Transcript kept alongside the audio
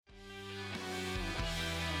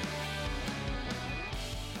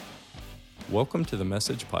Welcome to the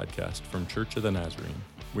Message Podcast from Church of the Nazarene.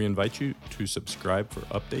 We invite you to subscribe for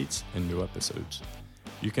updates and new episodes.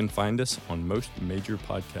 You can find us on most major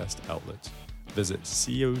podcast outlets. Visit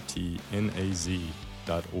cotnaz.org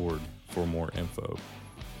for more info.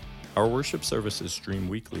 Our worship services stream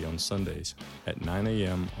weekly on Sundays at 9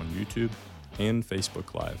 a.m. on YouTube and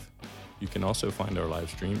Facebook Live. You can also find our live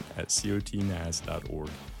stream at cotnaz.org.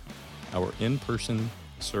 Our in-person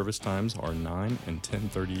service times are 9 and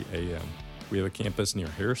 10:30 a.m. We have a campus near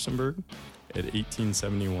Harrisonburg at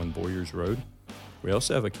 1871 Boyers Road. We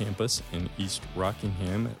also have a campus in East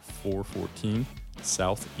Rockingham at 414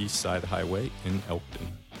 South East Side Highway in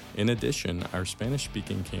Elkton. In addition, our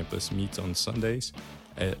Spanish-speaking campus meets on Sundays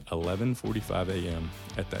at 11:45 a.m.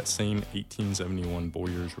 at that same 1871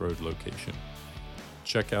 Boyers Road location.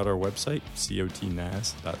 Check out our website,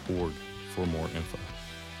 cotnaz.org, for more info.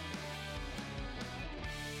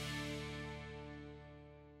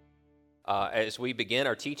 As we begin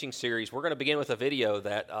our teaching series, we're going to begin with a video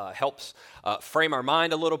that helps frame our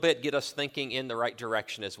mind a little bit, get us thinking in the right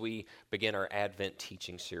direction as we begin our Advent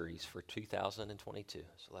teaching series for 2022.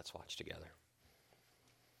 So let's watch together.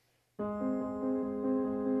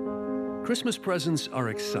 Christmas presents are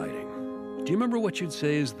exciting. Do you remember what you'd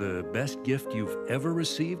say is the best gift you've ever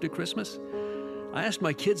received at Christmas? I asked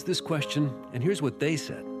my kids this question, and here's what they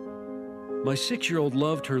said. My 6-year-old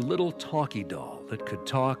loved her little talkie doll that could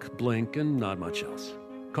talk, blink, and not much else.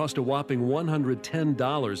 Cost a whopping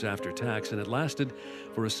 $110 after tax, and it lasted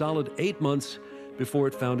for a solid 8 months before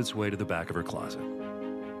it found its way to the back of her closet.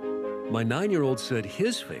 My 9-year-old said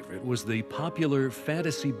his favorite was the popular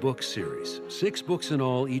fantasy book series, 6 books in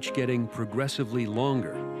all, each getting progressively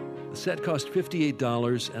longer. The set cost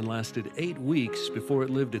 $58 and lasted 8 weeks before it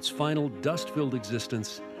lived its final dust-filled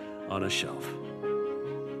existence on a shelf.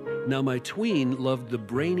 Now, my tween loved the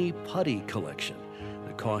Brainy Putty collection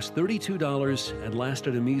that cost $32 and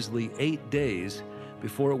lasted a measly 8 days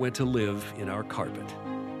before it went to live in our carpet.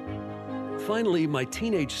 Finally, my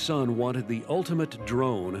teenage son wanted the ultimate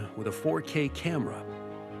drone with a 4K camera.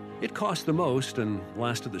 It cost the most and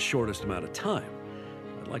lasted the shortest amount of time.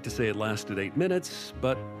 I'd like to say it lasted 8 minutes,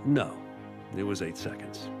 but no, it was 8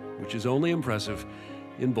 seconds, which is only impressive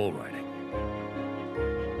in bull riding.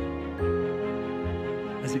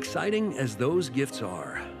 As exciting as those gifts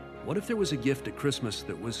are, what if there was a gift at Christmas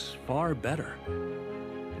that was far better?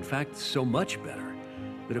 In fact, so much better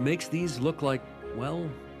that it makes these look like, well,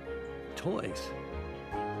 toys.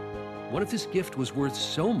 What if this gift was worth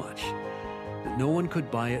so much that no one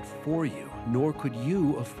could buy it for you, nor could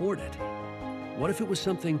you afford it? What if it was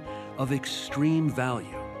something of extreme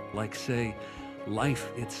value, like, say,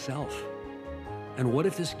 life itself? And what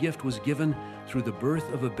if this gift was given through the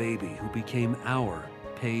birth of a baby who became our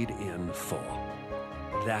paid in full?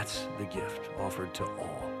 That's the gift offered to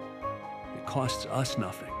all. It costs us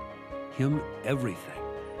nothing, him everything,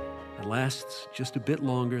 and lasts just a bit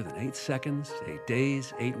longer than 8 seconds, 8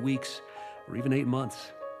 days, 8 weeks, or even 8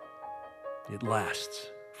 months. It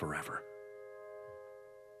lasts forever.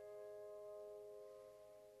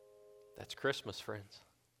 That's Christmas, friends.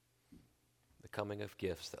 The coming of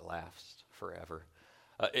gifts that last forever.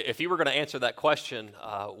 If you were going to answer that question,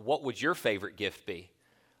 what would your favorite gift be?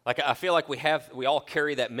 Like, I feel like we all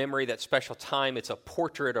carry that memory, that special time. It's a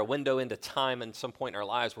portrait, a window into time in some point in our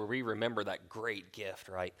lives where we remember that great gift,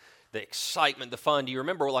 right? The excitement, the fun. Do you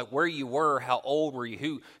remember, like, where you were, how old were you,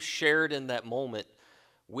 who shared in that moment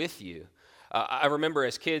with you? I remember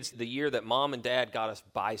as kids, the year that Mom and Dad got us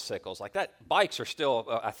bicycles. Like that, bikes are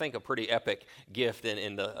still, I think, a pretty epic gift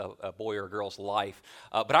in a boy or girl's life.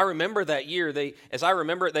 But I remember that year, as I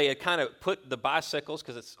remember it, they had kind of put the bicycles,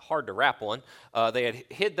 because it's hard to wrap one, they had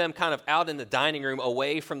hid them kind of out in the dining room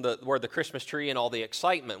away from where the Christmas tree and all the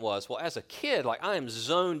excitement was. Well, as a kid, like, I am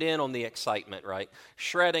zoned in on the excitement, right?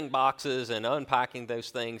 Shredding boxes and unpacking those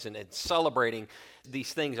things and celebrating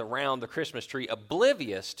these things around the Christmas tree,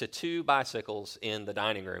 oblivious to 2 bicycles in the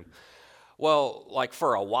dining room. Well, like,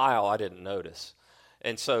 for a while, I didn't notice.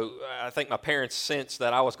 And so I think my parents sensed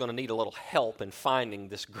that I was going to need a little help in finding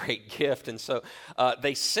this great gift. And so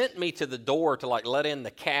they sent me to the door to, like, let in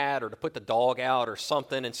the cat or to put the dog out or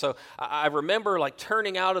something. And so I remember, like,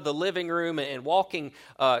 turning out of the living room and walking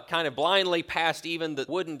kind of blindly past even the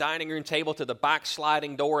wooden dining room table to the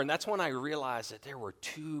backsliding door. And that's when I realized that there were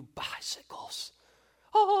 2 bicycles.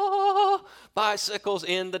 Bicycles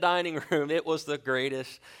in the dining room. It was the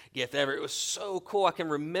greatest gift ever. It was so cool. I can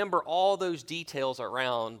remember all those details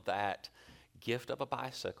around that gift of a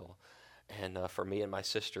bicycle. And for me and my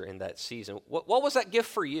sister in that season. What was that gift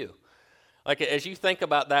for you? Like, as you think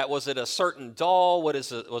about that, was it a certain doll?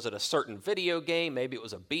 Was it a certain video game? Maybe it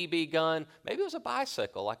was a BB gun. Maybe it was a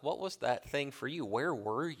bicycle. Like, what was that thing for you? Where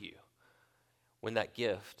were you when that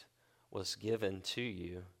gift was given to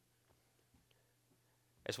you?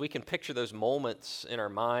 As we can picture those moments in our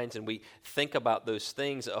minds and we think about those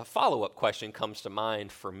things, a follow-up question comes to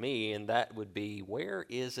mind for me, and that would be, where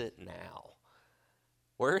is it now?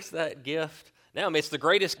 Where's that gift now? I mean, it's the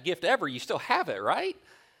greatest gift ever. You still have it, right?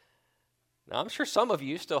 Now, I'm sure some of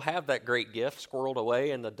you still have that great gift squirreled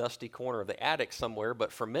away in the dusty corner of the attic somewhere,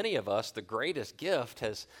 but for many of us, the greatest gift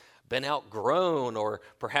has been outgrown, or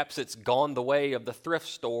perhaps it's gone the way of the thrift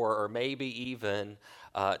store, or maybe even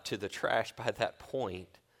to the trash by that point.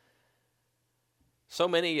 So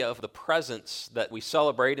many of the presents that we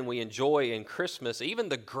celebrate and we enjoy in Christmas, even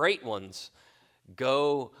the great ones,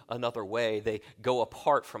 go another way. They go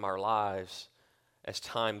apart from our lives as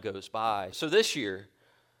time goes by. So this year,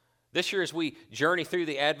 as we journey through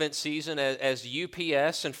the Advent season, as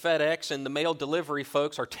UPS and FedEx and the mail delivery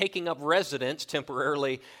folks are taking up residence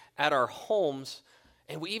temporarily at our homes,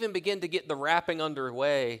 and we even begin to get the wrapping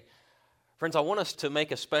underway, friends, I want us to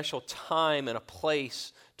make a special time and a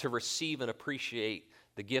place to receive and appreciate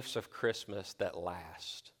the gifts of Christmas that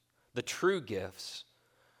last. The true gifts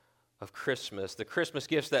of Christmas, the Christmas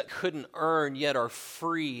gifts that couldn't earn yet are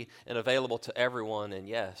free and available to everyone, and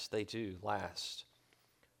yes, they do last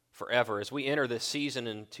forever. As we enter this season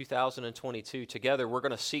in 2022 together, we're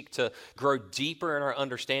going to seek to grow deeper in our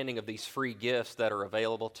understanding of these free gifts that are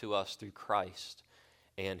available to us through Christ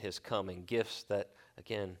and His coming. Gifts that,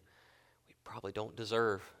 again, we probably don't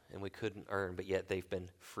deserve and we couldn't earn, but yet they've been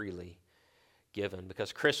freely given.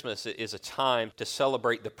 Because Christmas is a time to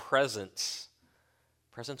celebrate the presents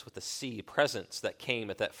with the C, presents that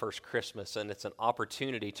came at that first Christmas, and it's an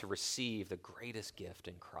opportunity to receive the greatest gift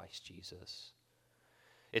in Christ Jesus.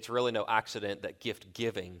 It's really no accident that gift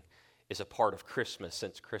giving is a part of Christmas,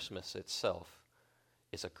 since Christmas itself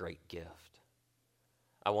is a great gift.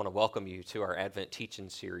 I want to welcome you to our Advent teaching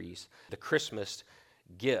series, The Christmas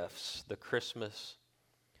Gifts. The Christmas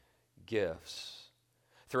Gifts.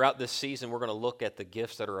 Throughout this season, we're going to look at the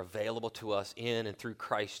gifts that are available to us in and through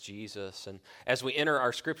Christ Jesus. And as we enter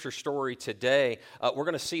our scripture story today, we're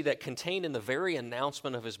going to see that contained in the very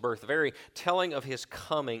announcement of His birth, the very telling of His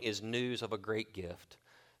coming, is news of a great gift.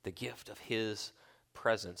 The gift of His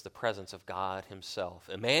presence, the presence of God Himself.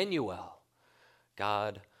 Emmanuel,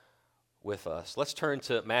 God with us. Let's turn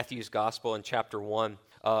to Matthew's Gospel in chapter 1.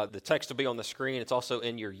 The text will be on the screen. It's also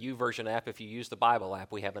in your YouVersion app. If you use the Bible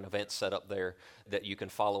app, we have an event set up there that you can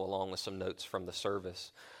follow along with some notes from the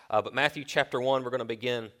service. But Matthew chapter 1, we're going to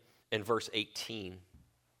begin in verse 18. It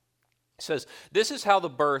says, "This is how the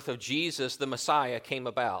birth of Jesus the Messiah came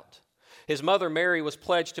about. His mother Mary was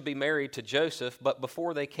pledged to be married to Joseph, but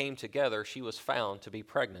before they came together, she was found to be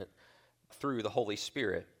pregnant through the Holy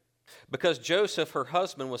Spirit. Because Joseph, her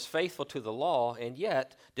husband, was faithful to the law and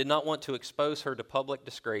yet did not want to expose her to public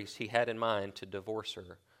disgrace, he had in mind to divorce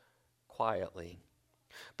her quietly.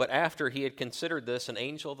 But after he had considered this, an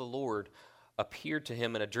angel of the Lord appeared to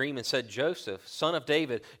him in a dream and said, 'Joseph, son of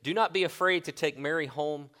David, do not be afraid to take Mary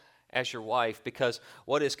home as your wife, because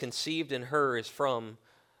what is conceived in her is from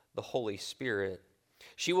the Holy Spirit.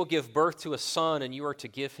 She will give birth to a son, and you are to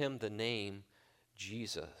give him the name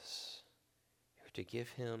Jesus.'" You're to give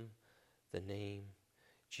him the name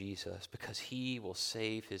Jesus, because he will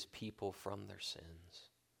save his people from their sins.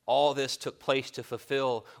 All this took place to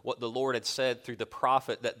fulfill what the Lord had said through the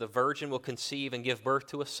prophet, that the virgin will conceive and give birth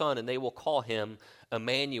to a son, and they will call him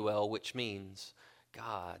Emmanuel, which means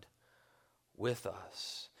God with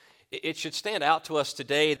us. It should stand out to us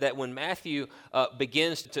today that when Matthew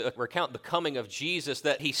begins to recount the coming of Jesus,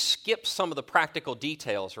 that he skips some of the practical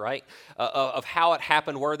details, right, of how it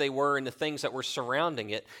happened, where they were, and the things that were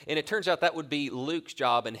surrounding it. And it turns out that would be Luke's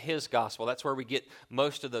job in his gospel. That's where we get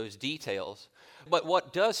most of those details. But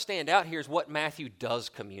what does stand out here is what Matthew does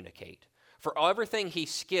communicate. For everything he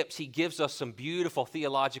skips, he gives us some beautiful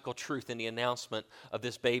theological truth in the announcement of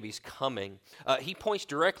this baby's coming. He points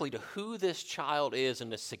directly to who this child is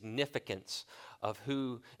and the significance of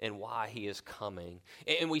who and why he is coming.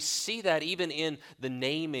 And we see that even in the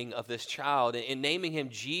naming of this child. In naming him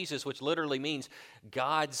Jesus, which literally means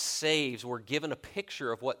God saves, we're given a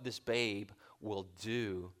picture of what this babe will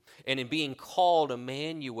do. And in being called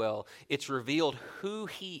Emmanuel, it's revealed who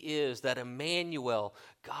he is, that Emmanuel,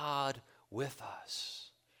 God with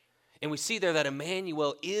us. And we see there that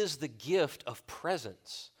Emmanuel is the gift of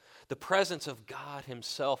presence, the presence of God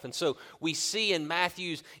himself. And so we see in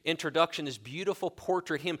Matthew's introduction this beautiful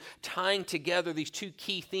portrait, him tying together these two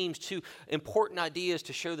key themes, two important ideas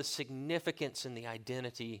to show the significance and the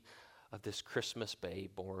identity of this Christmas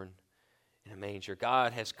babe born in a manger.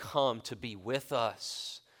 God has come to be with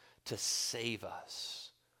us, to save us.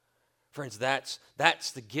 Friends, that's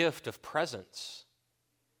the gift of presence.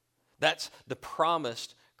 That's the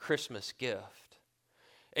promised Christmas gift.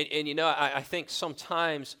 And you know, I think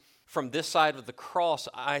sometimes from this side of the cross,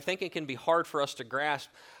 I think it can be hard for us to grasp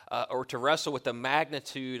or to wrestle with the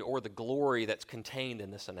magnitude or the glory that's contained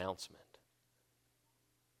in this announcement.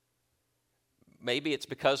 Maybe it's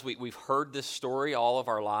because we've heard this story all of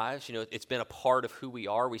our lives. You know, it's been a part of who we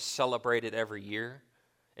are. We celebrate it every year.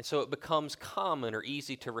 And so it becomes common or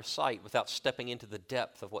easy to recite without stepping into the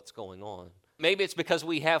depth of what's going on. Maybe it's because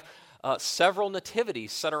we have several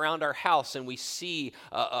nativities set around our house and we see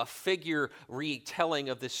a figure retelling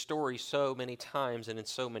of this story so many times and in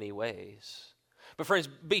so many ways. But friends,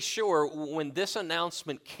 be sure when this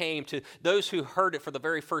announcement came to those who heard it for the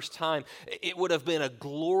very first time, it would have been a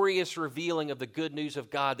glorious revealing of the good news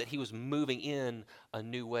of God that he was moving in a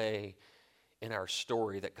new way in our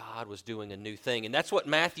story, that God was doing a new thing. And that's what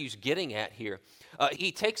Matthew's getting at here.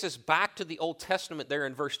 He takes us back to the Old Testament there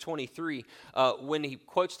in verse 23 when he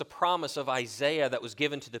quotes the promise of Isaiah that was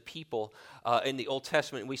given to the people in the Old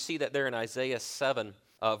Testament. And we see that there in Isaiah 7.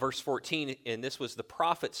 Verse 14, and this was the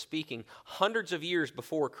prophet speaking hundreds of years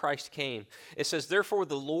before Christ came. It says, "Therefore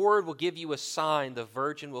the Lord will give you a sign, the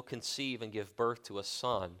virgin will conceive and give birth to a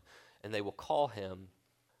son, and they will call him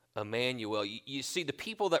Emmanuel." You see, the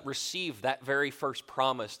people that received that very first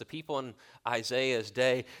promise, the people in Isaiah's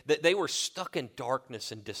day, that they were stuck in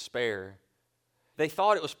darkness and despair. They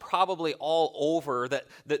thought it was probably all over, that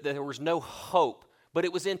there was no hope, but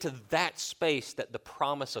it was into that space that the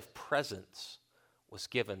promise of presence was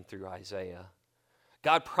given through Isaiah.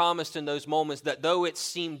 God promised in those moments that though it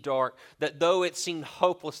seemed dark, that though it seemed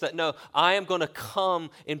hopeless, that no, I am going to come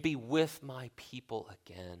and be with my people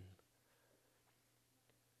again.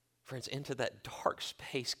 Friends, into that dark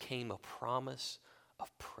space came a promise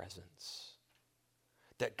of presence,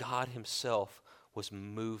 that God himself was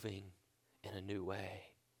moving in a new way.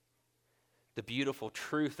 The beautiful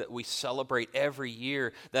truth that we celebrate every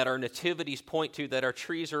year, that our nativities point to, that our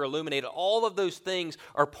trees are illuminated, all of those things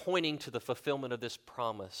are pointing to the fulfillment of this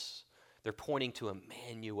promise. They're pointing to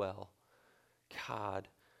Emmanuel, God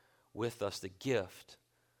with us, the gift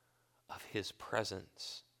of his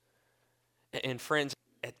presence. And friends,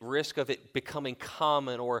 at risk of it becoming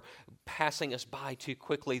common or passing us by too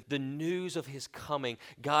quickly, the news of his coming,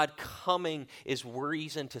 God coming, is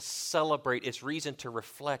reason to celebrate, it's reason to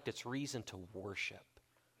reflect, it's reason to worship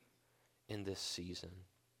in this season.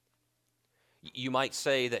 You might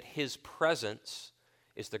say that his presence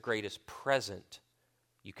is the greatest present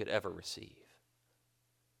you could ever receive.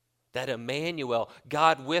 That Emmanuel,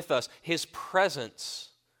 God with us, his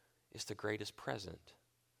presence is the greatest present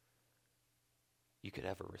you could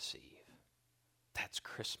ever receive. That's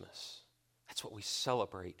Christmas. That's what we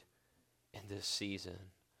celebrate in this season.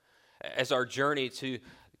 As our journey to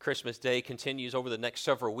Christmas Day continues over the next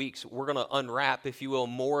several weeks, we're going to unwrap, if you will,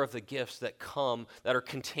 more of the gifts that come, that are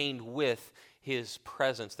contained with his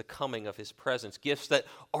presence, the coming of his presence. Gifts that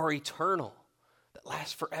are eternal, that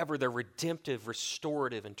last forever. They're redemptive,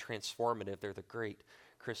 restorative, and transformative. They're the great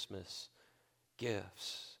Christmas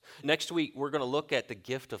gifts. Next week, we're going to look at the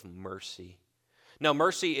gift of mercy. Now,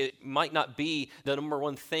 mercy, it might not be the number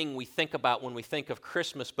one thing we think about when we think of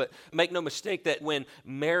Christmas, but make no mistake that when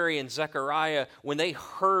Mary and Zechariah, when they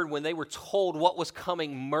were told what was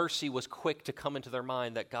coming, mercy was quick to come into their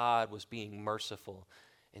mind, that God was being merciful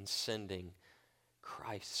in sending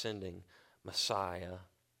Christ, sending Messiah.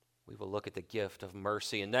 We will look at the gift of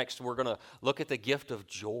mercy. And next, we're going to look at the gift of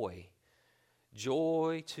joy.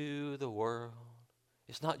 Joy to the world.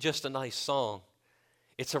 It's not just a nice song.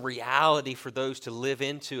 It's a reality for those to live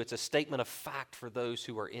into. It's a statement of fact for those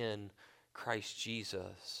who are in Christ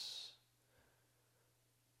Jesus.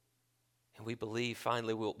 And we believe,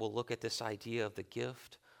 finally, we'll look at this idea of the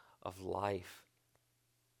gift of life.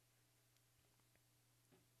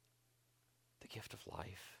 The gift of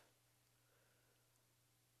life.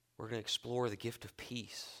 We're going to explore the gift of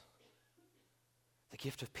peace. The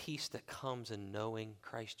gift of peace that comes in knowing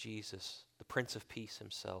Christ Jesus, the Prince of Peace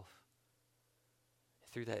himself.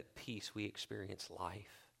 Through that peace, we experience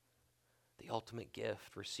life, the ultimate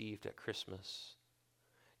gift received at Christmas.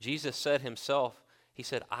 Jesus said himself, he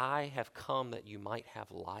said, "I have come that you might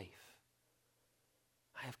have life."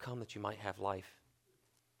 I have come that you might have life.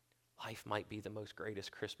 Life might be the most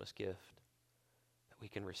greatest Christmas gift that we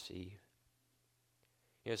can receive.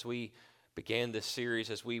 As we began this series,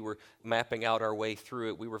 as we were mapping out our way through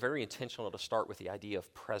it, we were very intentional to start with the idea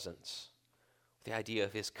of presence. The idea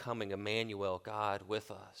of his coming, Emmanuel, God with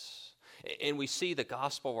us. And we see the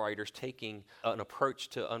gospel writers taking an approach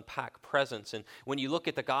to unpack presence. And when you look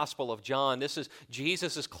at the Gospel of John, this is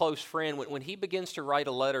Jesus' close friend. When he begins to write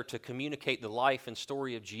a letter to communicate the life and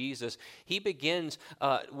story of Jesus, he begins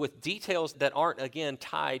with details that aren't, again,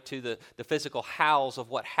 tied to the physical hows of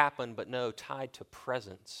what happened, but no, tied to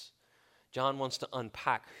presence. John wants to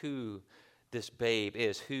unpack who this babe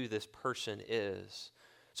is, who this person is.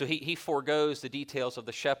 So he forgoes the details of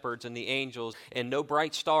the shepherds and the angels, and no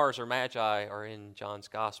bright stars or magi are in John's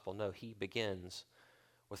gospel. No, he begins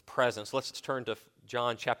with presence. Let's turn to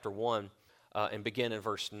John chapter 1 and begin in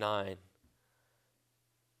verse 9.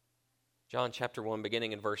 John chapter 1,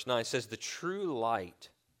 beginning in verse 9, says, the true light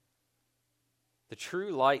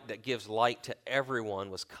that gives light to everyone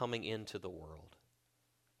was coming into the world.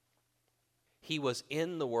 He was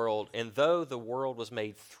in the world, and though the world was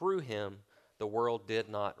made through him, the world did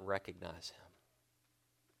not recognize him.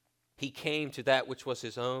 He came to that which was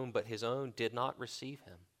his own, but his own did not receive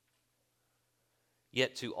him.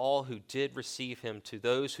 Yet to all who did receive him, to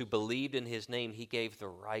those who believed in his name, he gave the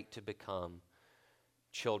right to become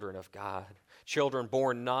children of God. Children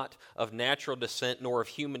born not of natural descent, nor of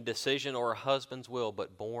human decision or a husband's will,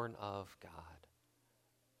 but born of God.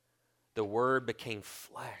 The Word became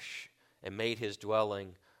flesh and made his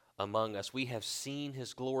dwelling among us. We have seen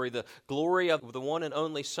his glory, the glory of the one and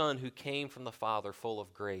only Son who came from the Father, full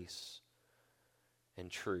of grace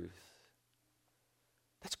and truth.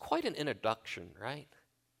 That's quite an introduction, right?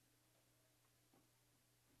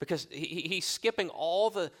 Because he's skipping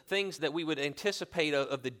all the things that we would anticipate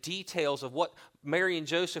of the details of what Mary and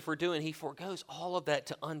Joseph were doing. He forgoes all of that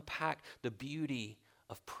to unpack the beauty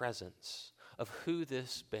of presence, of who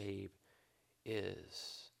this babe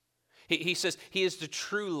is. He says he is the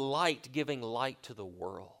true light giving light to the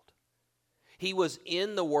world. He was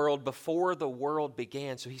in the world before the world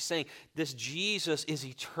began. So he's saying this Jesus is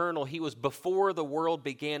eternal. He was before the world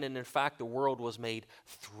began, and in fact the world was made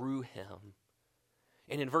through him.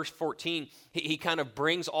 And in verse 14, he kind of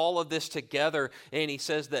brings all of this together, and he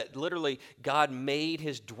says that literally God made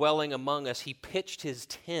his dwelling among us. He pitched his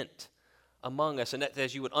tent among us. And that,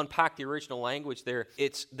 as you would unpack the original language there,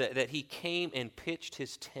 it's that he came and pitched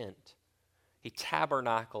his tent. He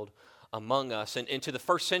tabernacled among us. And to the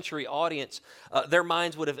first century audience, their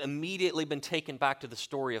minds would have immediately been taken back to the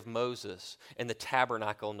story of Moses and the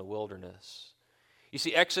tabernacle in the wilderness. You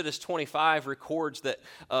see, Exodus 25 records that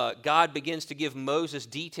God begins to give Moses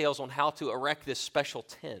details on how to erect this special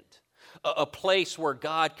tent, a place where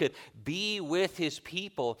God could be with his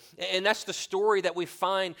people. And that's the story that we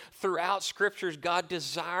find throughout Scriptures, God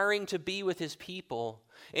desiring to be with his people.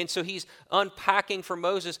 And so he's unpacking for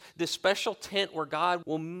Moses this special tent where God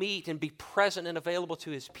will meet and be present and available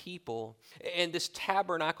to his people. And this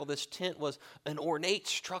tabernacle, this tent, was an ornate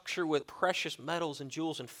structure with precious metals and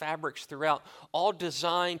jewels and fabrics throughout, all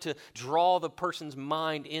designed to draw the person's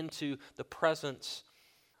mind into the presence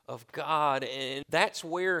of God. And that's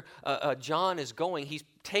where John is going. He's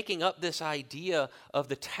taking up this idea of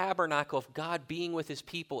the tabernacle, of God being with his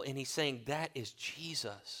people, and he's saying that is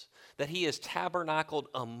Jesus, that he is tabernacled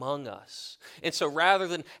among us. And so rather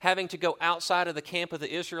than having to go outside of the camp of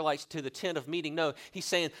the Israelites to the tent of meeting, no, he's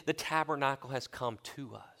saying the tabernacle has come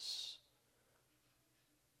to us.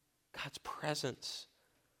 God's presence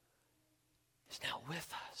is now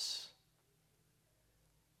with us.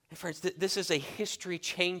 And friends, this is a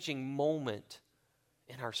history-changing moment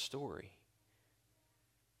in our story.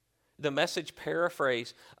 The Message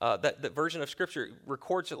paraphrase, that version of Scripture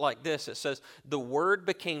records it like this. It says, the Word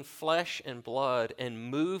became flesh and blood and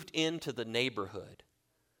moved into the neighborhood.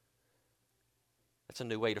 That's a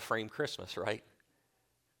new way to frame Christmas, right?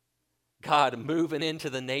 God moving into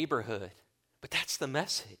the neighborhood. But that's the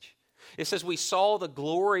message. It says we saw the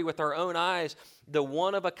glory with our own eyes, the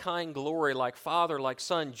one-of-a-kind glory, like Father, like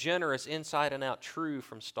Son, generous inside and out, true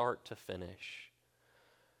from start to finish.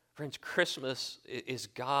 Friends, Christmas is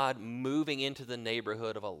God moving into the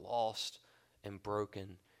neighborhood of a lost and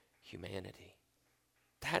broken humanity.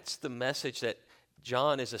 That's the message that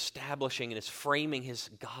John is establishing and is framing his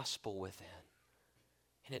gospel within.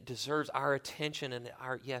 And it deserves our attention and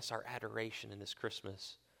our adoration in this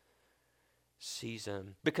Christmas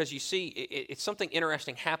season. Because you see, it's something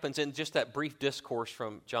interesting happens in just that brief discourse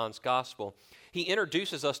from John's gospel. He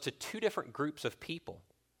introduces us to two different groups of people.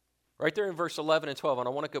 Right there in verse 11 and 12, and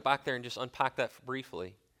I want to go back there and just unpack that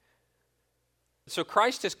briefly. So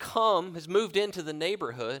Christ has come, has moved into the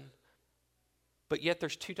neighborhood, but yet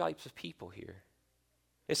there's two types of people here.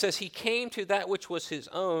 It says he came to that which was his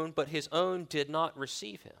own, but his own did not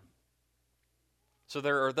receive him. So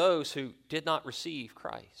there are those who did not receive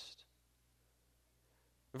Christ.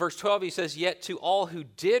 In verse 12, he says, yet to all who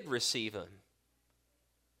did receive him,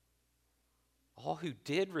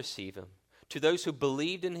 to those who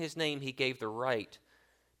believed in his name, he gave the right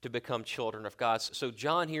to become children of God. So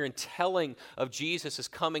John here, in telling of Jesus'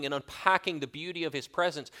 coming and unpacking the beauty of his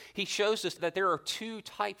presence, he shows us that there are two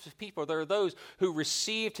types of people. There are those who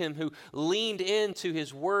received him, who leaned into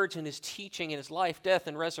his words and his teaching and his life, death,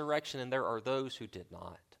 and resurrection, and there are those who did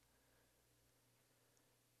not.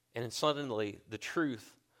 And then suddenly, the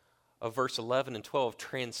truth of verse 11 and 12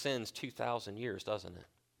 transcends 2,000 years, doesn't it?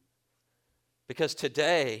 Because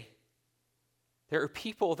today, there are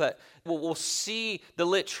people that will see the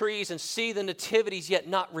lit trees and see the nativities, yet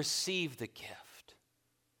not receive the gift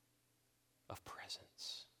of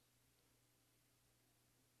presence.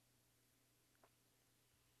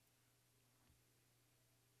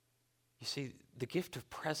 You see, the gift of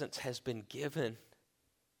presence has been given,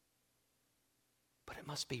 but it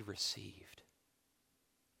must be received.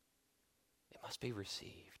 It must be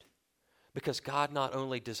received. Because God not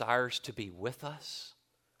only desires to be with us,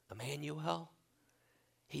 Emmanuel,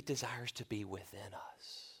 he desires to be within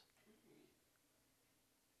us.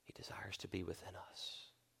 He desires to be within us.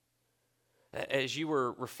 As you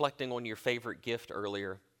were reflecting on your favorite gift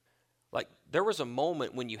earlier, like there was a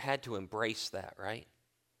moment when you had to embrace that, right?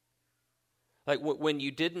 Like when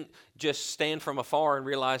you didn't just stand from afar and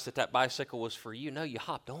realize that that bicycle was for you. No, you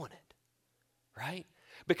hopped on it, right?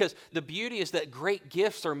 Because the beauty is that great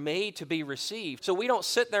gifts are made to be received. So we don't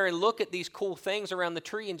sit there and look at these cool things around the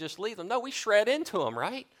tree and just leave them. No, we shred into them,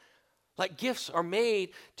 right? Like gifts are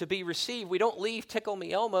made to be received. We don't leave Tickle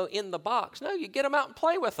Me Elmo in the box. No, you get them out and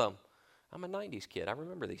play with them. I'm a 90s kid. I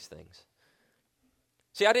remember these things.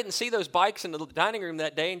 See, I didn't see those bikes in the dining room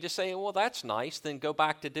that day and just say, well, that's nice, then go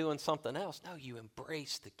back to doing something else. No, you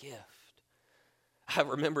embrace the gift. I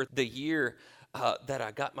remember the year that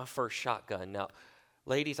I got my first shotgun. Now,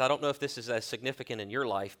 ladies, I don't know if this is as significant in your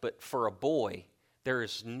life, but for a boy, there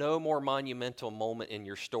is no more monumental moment in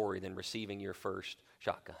your story than receiving your first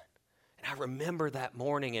shotgun. And I remember that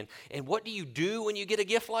morning, and what do you do when you get a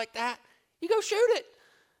gift like that? You go shoot it.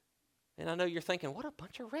 And I know you're thinking, what a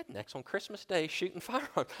bunch of rednecks on Christmas Day shooting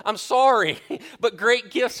firearms. I'm sorry, but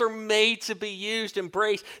great gifts are made to be used,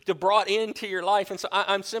 embraced, to brought into your life. And so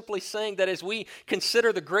I'm simply saying that as we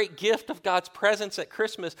consider the great gift of God's presence at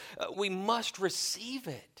Christmas, we must receive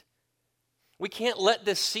it. We can't let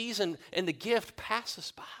this season and the gift pass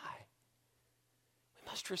us by.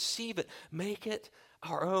 We must receive it, make it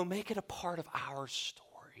our own, make it a part of our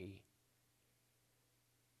story.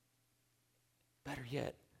 Better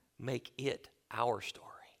yet, make it our story.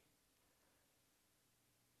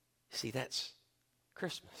 See, that's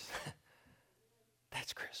Christmas.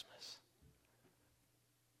 That's Christmas.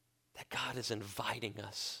 That God is inviting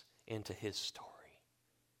us into his story.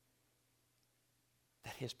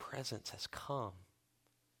 That his presence has come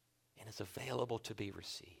and is available to be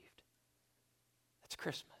received. That's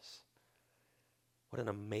Christmas. What an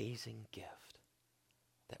amazing gift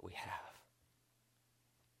that we have.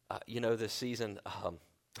 This season,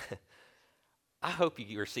 I hope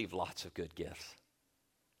you receive lots of good gifts.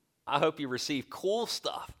 I hope you receive cool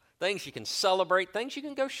stuff, things you can celebrate, things you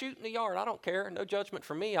can go shoot in the yard. I don't care. No judgment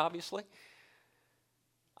from me, obviously.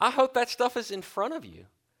 I hope that stuff is in front of you.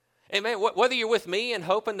 And man, whether you're with me and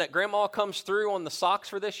hoping that Grandma comes through on the socks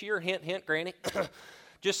for this year, hint, hint, Granny,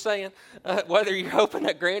 just saying, whether you're hoping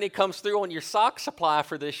that Granny comes through on your sock supply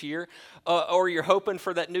for this year, or you're hoping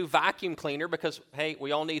for that new vacuum cleaner because, hey,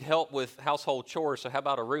 we all need help with household chores, so how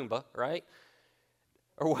about a Roomba, right?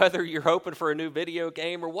 Or whether you're hoping for a new video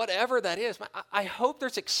game or whatever that is, I hope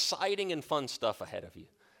there's exciting and fun stuff ahead of you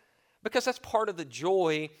because that's part of the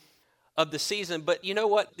joy of the season. But you know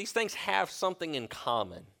what? These things have something in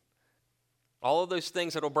common. All of those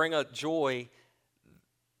things that will bring a joy,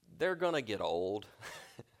 they're going to get old.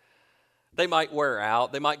 They might wear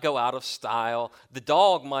out. They might go out of style. The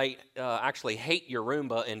dog might actually hate your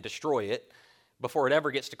Roomba and destroy it before it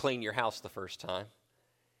ever gets to clean your house the first time.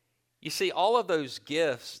 You see, all of those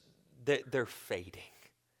gifts, they're fading.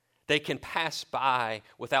 They can pass by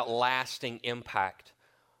without lasting impact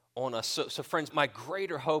on us. So friends, my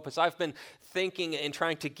greater hope, as I've been thinking and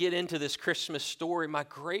trying to get into this Christmas story, my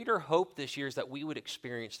greater hope this year is that we would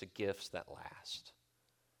experience the gifts that last.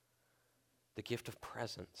 The gift of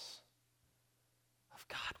presence, of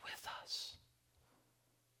God with us,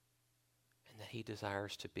 and that he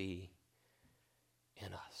desires to be in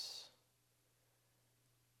us.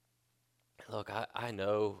 Look, I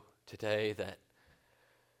know today that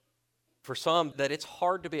for some that it's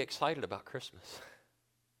hard to be excited about Christmas.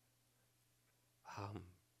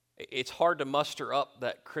 it's hard to muster up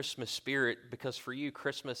that Christmas spirit because for you,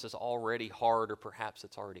 Christmas is already hard or perhaps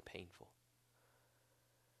it's already painful.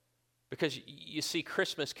 Because you see,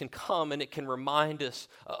 Christmas can come and it can remind us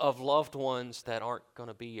of loved ones that aren't going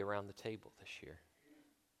to be around the table this year.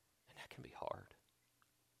 And that can be hard.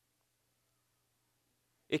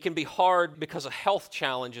 It can be hard because a health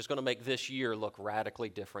challenge is going to make this year look radically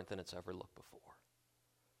different than it's ever looked before.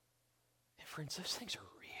 And friends, those things are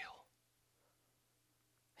real.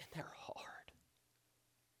 And they're hard.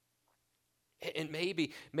 And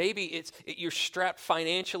maybe you're strapped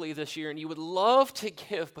financially this year and you would love to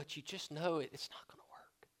give, but you just know it's not going to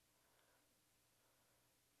work.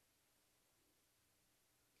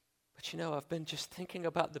 But you know, I've been just thinking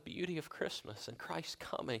about the beauty of Christmas and Christ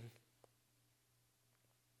coming.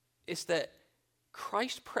 Is that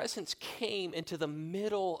Christ's presence came into the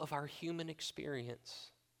middle of our human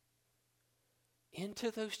experience,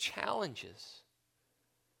 into those challenges,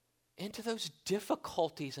 into those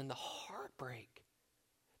difficulties and the heartbreak.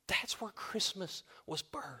 That's where Christmas was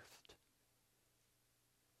birthed.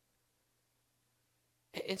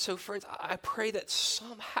 And so, friends, I pray that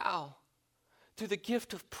somehow, through the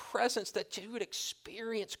gift of presence, that you would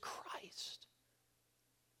experience Christ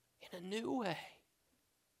in a new way,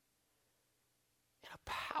 in a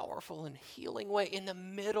powerful and healing way, in the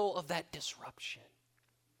middle of that disruption.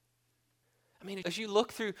 I mean, as you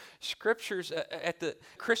look through scriptures at the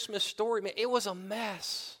Christmas story, man, it was a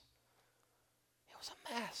mess. It was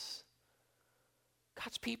a mess.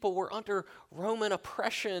 God's people were under Roman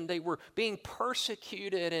oppression. They were being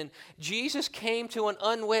persecuted, and Jesus came to an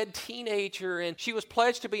unwed teenager, and she was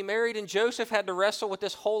pledged to be married, and Joseph had to wrestle with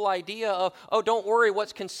this whole idea of, oh, don't worry,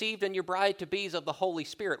 what's conceived in your bride-to-be is of the Holy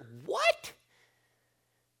Spirit. What?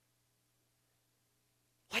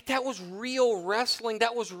 Like, that was real wrestling.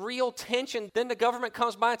 That was real tension. Then the government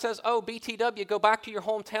comes by and says, oh, BTW, go back to your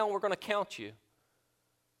hometown. We're going to count you.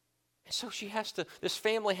 And so this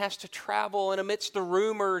family has to travel, and amidst the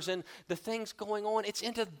rumors and the things going on, it's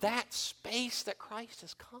into that space that Christ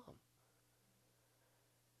has come.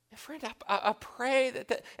 And friend, I pray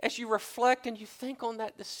that as you reflect and you think on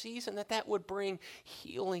that this season, that would bring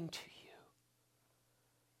healing to you.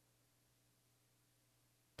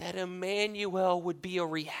 That Emmanuel would be a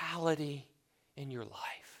reality in your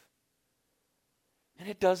life. And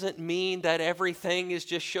it doesn't mean that everything is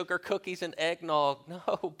just sugar cookies and eggnog.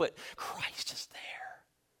 No, but Christ is there.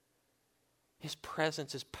 His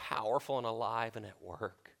presence is powerful and alive and at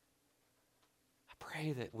work. I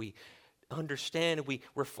pray that we understand and we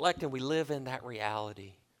reflect and we live in that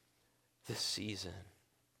reality this season.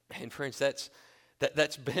 And friends, that's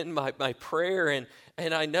been my prayer, and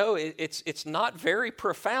I know it's not very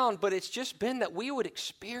profound, but it's just been that we would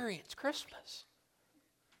experience Christmas.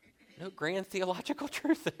 No grand theological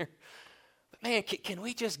truth there. But man, can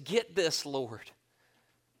we just get this, Lord?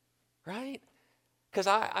 Right? Because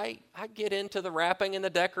I get into the wrapping and the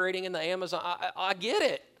decorating and the Amazon. I get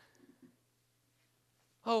it.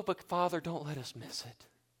 Oh, but Father, don't let us miss it.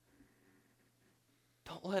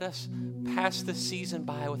 Don't let us pass this season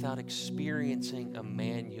by without experiencing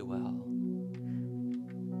Emmanuel.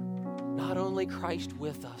 Not only Christ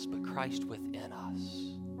with us, but Christ within us.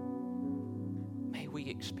 May we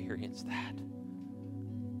experience that.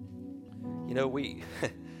 You know, we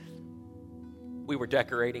were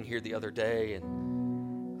decorating here the other day,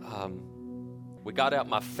 and we got out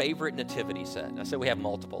my favorite nativity set. I said we have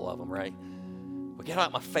multiple of them, right? We get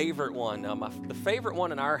out my favorite one. The favorite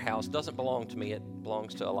one in our house doesn't belong to me. It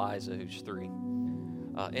belongs to Eliza, who's 3.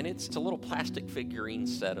 And it's a little plastic figurine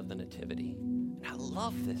set of the nativity. And I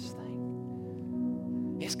love this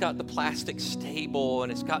thing. It's got the plastic stable,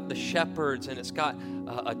 and it's got the shepherds, and it's got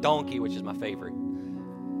a donkey, which is my favorite.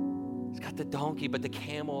 It's got the donkey, but the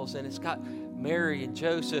camels, and it's got Mary and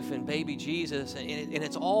Joseph and baby Jesus, and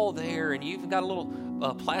it's all there, and you've got a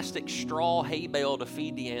little plastic straw hay bale to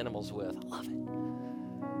feed the animals with. I love it.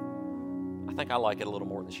 I think I like it a little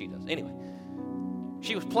more than she does. Anyway,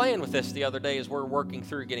 she was playing with this the other day as we're working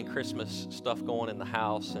through getting Christmas stuff going in the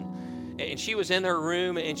house, and she was in her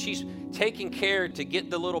room, and she's taking care to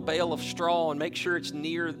get the little bale of straw and make sure it's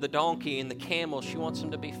near the donkey and the camel. She wants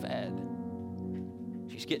them to be fed.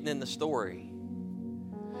 She's getting in the story.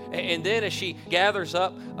 And then as she gathers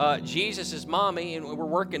up Jesus' mommy, and we're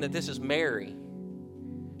working that this is Mary.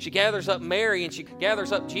 She gathers up Mary, and she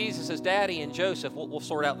gathers up Jesus' daddy and Joseph. We'll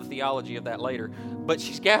sort out the theology of that later. But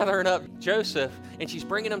she's gathering up Joseph, and she's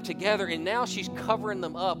bringing them together, and now she's covering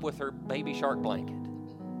them up with her baby shark blanket.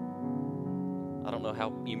 I don't know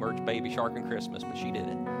how you merge baby shark and Christmas, but she did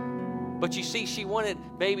it. But you see, she wanted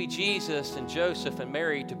baby Jesus and Joseph and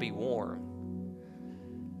Mary to be warm.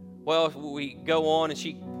 Well, we go on, and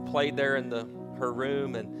she played there in her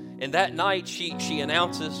room. And that night she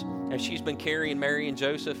announces, as she's been carrying Mary and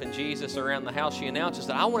Joseph and Jesus around the house, she announces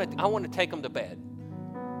that I want to take them to bed.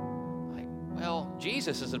 Like, well,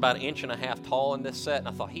 Jesus is about 1.5 inches tall in this set, and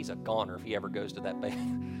I thought he's a goner if he ever goes to that bed.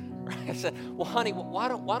 Right? I said, well, honey, why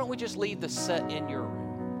don't we just leave the set in your room?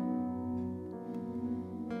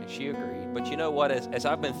 And she agreed. But you know what? As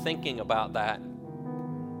I've been thinking about that,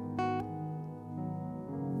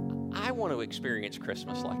 I want to experience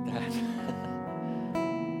Christmas like that.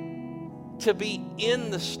 To be in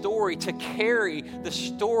the story, to carry the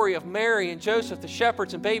story of Mary and Joseph, the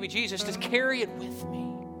shepherds and baby Jesus, to carry it with me.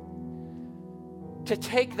 To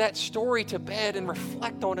take that story to bed and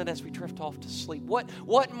reflect on it as we drift off to sleep.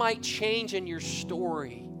 What might change in your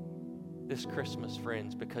story this Christmas,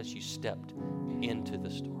 friends, because you stepped into the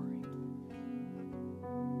story?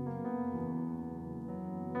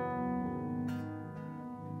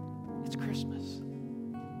 It's Christmas.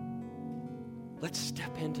 Let's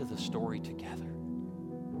step into the story together.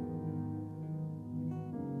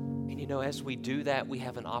 And you know, as we do that, we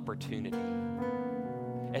have an opportunity.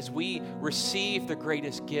 As we receive the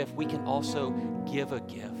greatest gift, we can also give a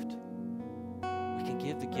gift. We can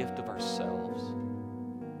give the gift of ourselves.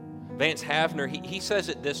 Vance Havner, he says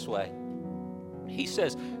it this way. He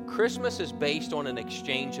says, Christmas is based on an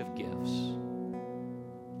exchange of gifts.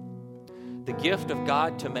 The gift of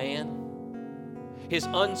God to man, His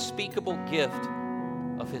unspeakable gift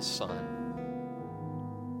of His Son.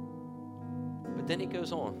 But then he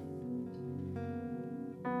goes on.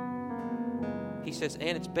 He says,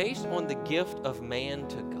 and it's based on the gift of man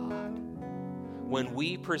to God when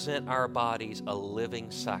we present our bodies a living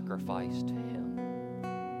sacrifice to Him.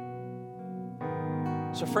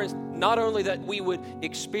 So friends, not only that we would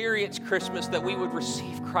experience Christmas, that we would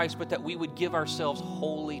receive Christ, but that we would give ourselves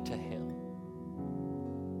wholly to Him.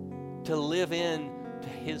 To live in to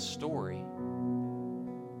His story.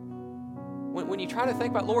 When you try to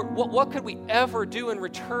think about, Lord, what could we ever do in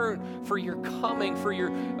return for your coming, for your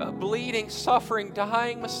bleeding, suffering,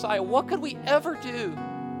 dying Messiah? What could we ever do?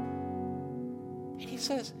 And He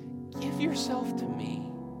says, give yourself to me.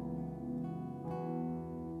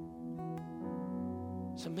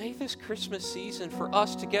 So may this Christmas season for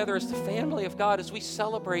us together as the family of God, as we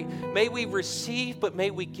celebrate, may we receive, but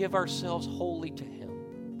may we give ourselves wholly to Him.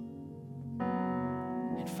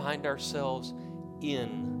 And find ourselves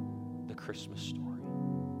in the Christmas story.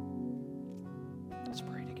 Let's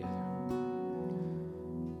pray together.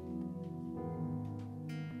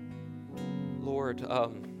 Lord,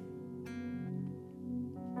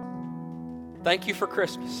 thank you for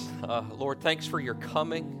Christmas. Lord, thanks for your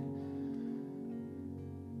coming.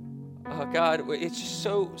 God, it's just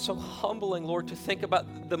so humbling, Lord, to think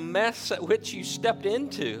about the mess at which you stepped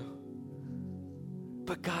into.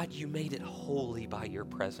 But God, you made it holy by your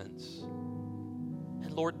presence.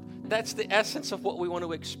 And Lord, that's the essence of what we want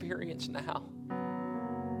to experience now.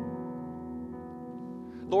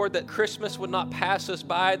 Lord, that Christmas would not pass us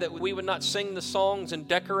by, that we would not sing the songs and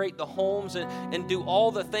decorate the homes and do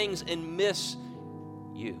all the things and miss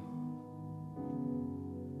you.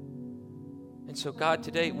 And so, God,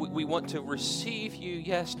 today we want to receive you,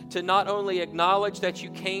 yes, to not only acknowledge that you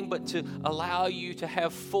came, but to allow you to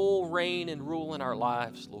have full reign and rule in our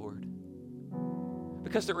lives, Lord.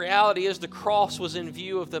 Because the reality is the cross was in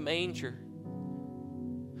view of the manger.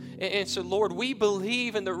 And so, Lord, we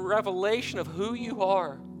believe in the revelation of who you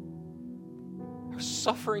are. Our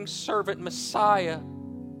suffering servant, Messiah,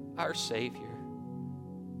 our Savior.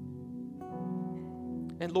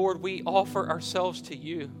 And Lord, we offer ourselves to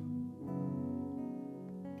you.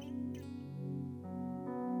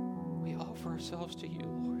 We offer ourselves to you,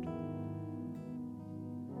 Lord.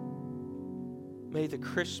 May the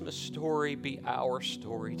Christmas story be our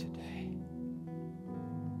story today.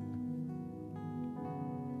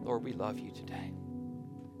 Lord, we love you today.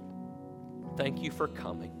 Thank you for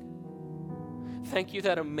coming. Thank you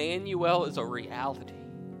that Emmanuel is a reality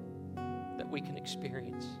that we can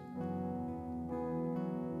experience.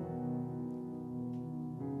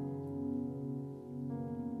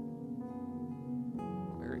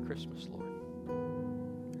 Merry Christmas, Lord.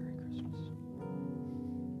 Merry Christmas.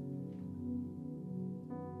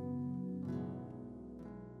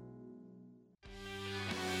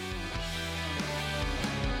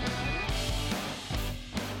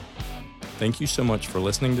 Thank you so much for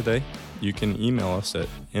listening today. You can email us at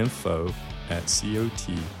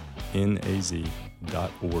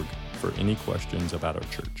info@cotnaz.org for any questions about our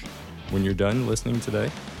church. When you're done listening today,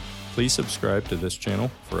 please subscribe to this channel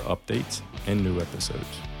for updates and new episodes.